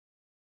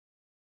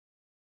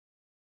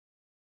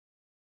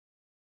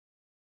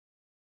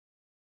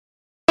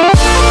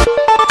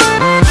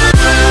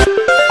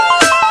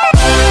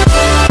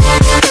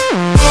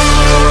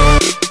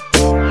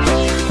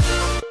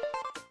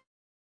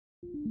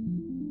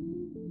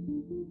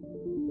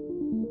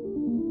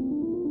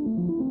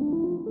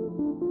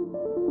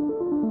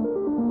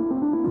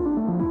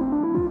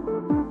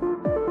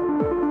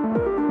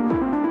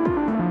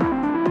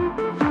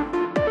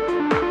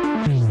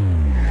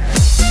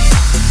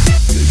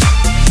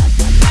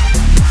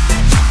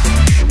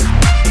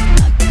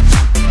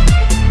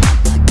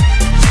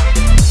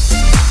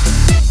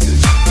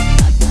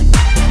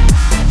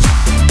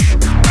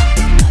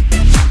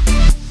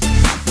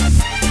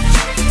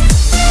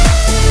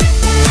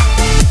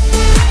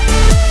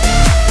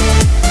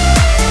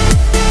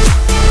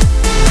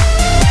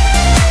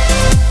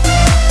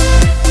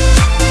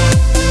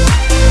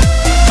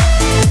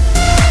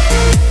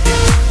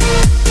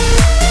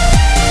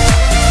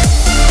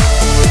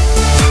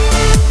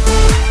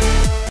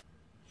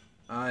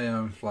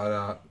flat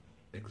out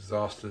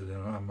exhausted,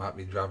 and I might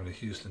be driving to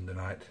Houston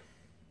tonight.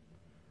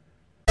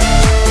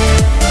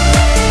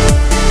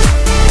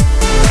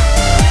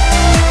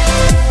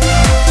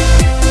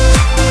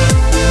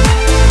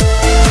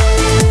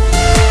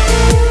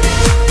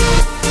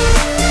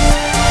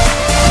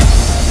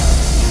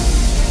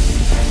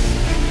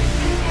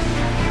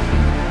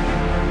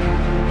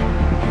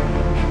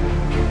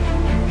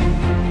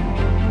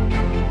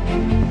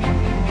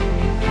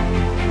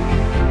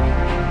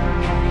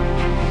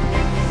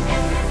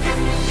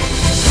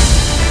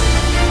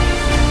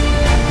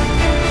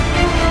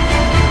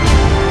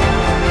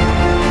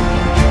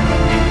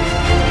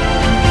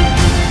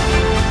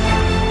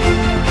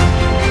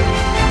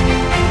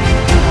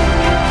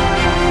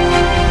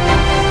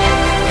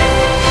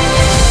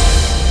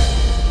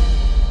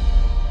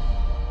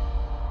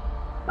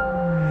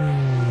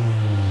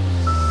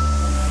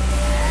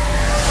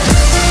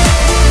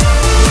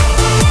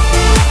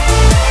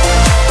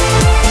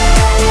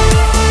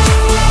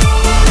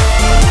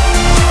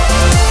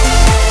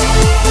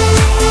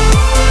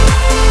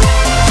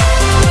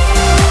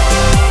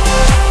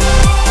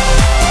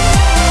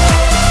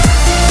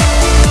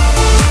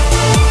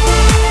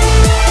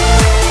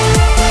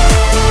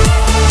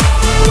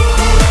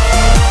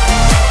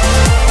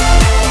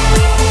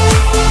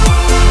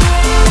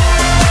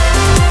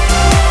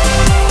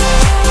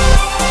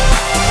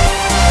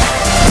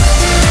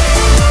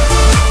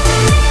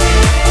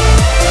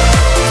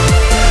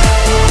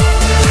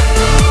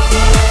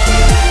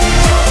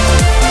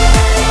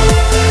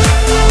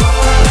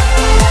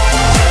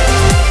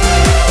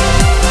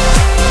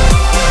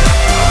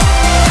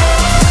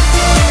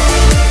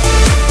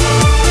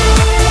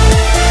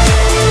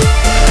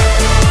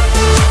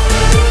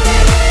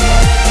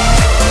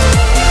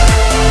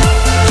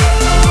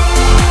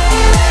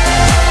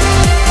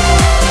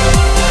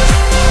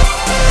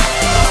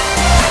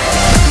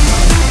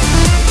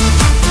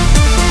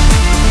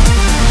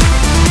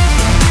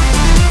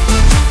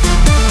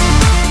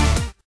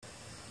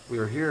 We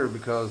are here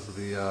because of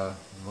the,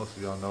 most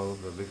of y'all know,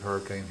 the big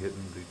hurricane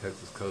hitting the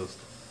Texas coast,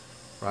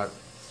 right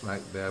smack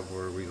dab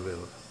where we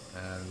live.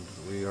 And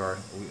we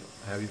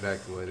have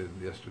evacuated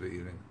yesterday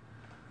evening.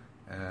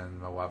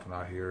 And my wife and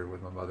I are here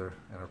with my mother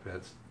and our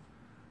pets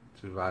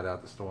to ride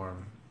out the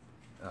storm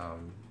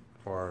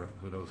for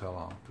who knows how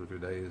long, 2 or 3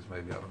 days,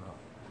 maybe, I don't know.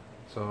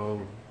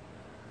 So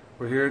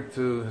we're here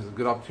to, it's a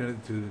good opportunity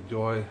to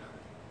enjoy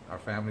our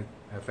family,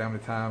 have family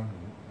time,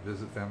 and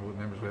visit family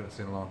members we haven't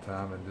seen in a long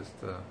time, and just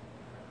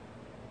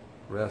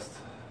rest.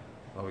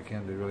 All we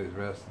can do really is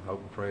rest and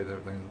hope and pray that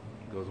everything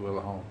goes well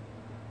at home.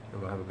 We're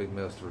going to have a big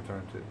mess to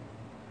return to.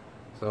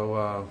 So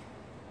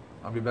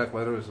I'll be back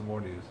later with some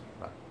more news.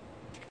 Bye.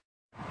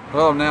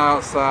 Well, I'm now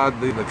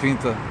outside the La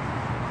Quinta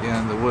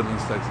in the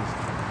Woodlands, Texas,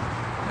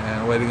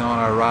 and waiting on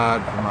our ride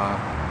from my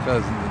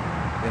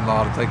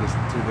cousin-in-law to take us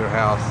to their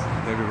house.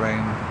 Heavy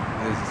rain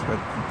is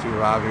expected to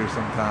arrive here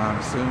sometime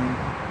soon.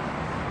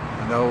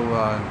 I know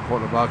in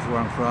Port Lubbock,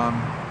 where I'm from,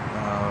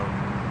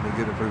 they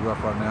get it pretty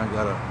rough right now.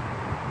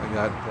 I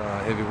got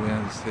heavy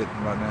winds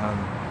hitting right now, and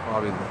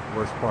probably the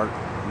worst part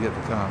yet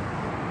to come.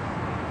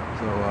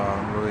 So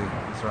I'm really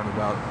concerned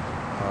about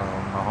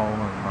my home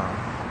and my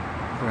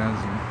friends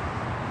and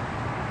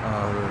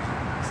who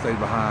stayed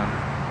behind,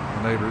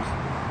 my neighbors.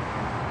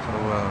 So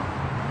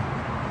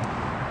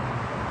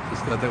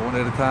just got to take one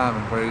day at a time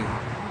and pray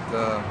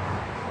that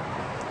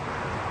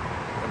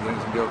everything's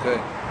going to be okay.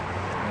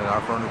 And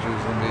our furniture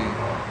is going to be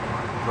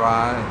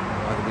dry, and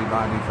we'll have to be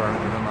buying new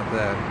furniture, nothing like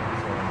that.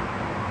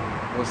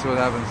 We'll see what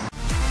happens